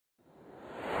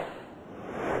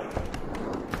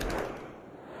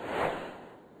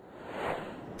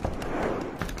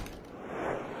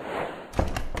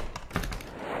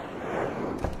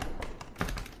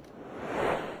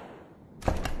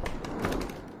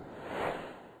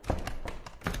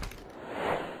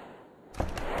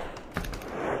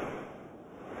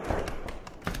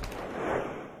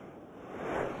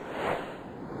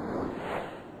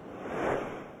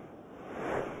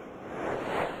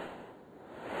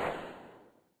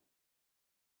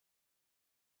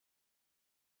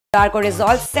Bhandarkar is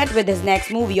all set with his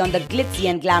next movie on the glitzy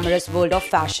and glamorous world of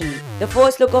fashion. The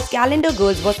first look of Calendar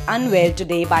Girls was unveiled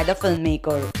today by the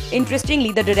filmmaker.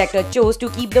 Interestingly, the director chose to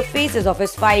keep the faces of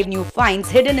his 5 new finds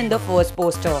hidden in the first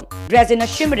poster. Dressed in a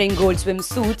shimmering gold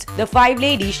swimsuits, the 5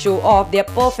 ladies show off their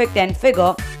perfect 10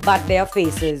 figure but their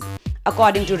faces.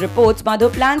 According to reports,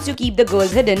 Madhur plans to keep the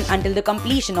girls hidden until the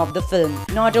completion of the film.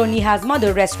 Not only has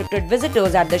Madhur restricted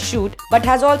visitors at the shoot, but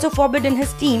has also forbidden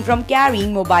his team from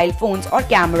carrying mobile phones or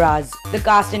cameras. The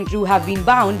cast and crew have been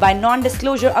bound by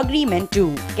non-disclosure agreement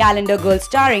too. Calendar Girls,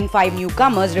 starring 5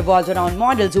 newcomers, revolves around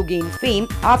models who gain fame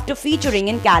after featuring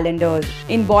in calendars.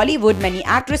 In Bollywood, many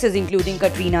actresses including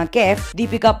Katrina Kaif,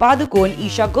 Deepika Padukone,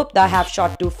 Isha Gupta have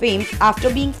shot to fame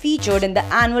after being featured in the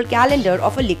annual calendar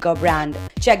of a liquor brand.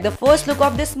 Check the first look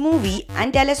of this movie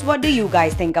and tell us what do you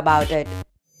guys think about it.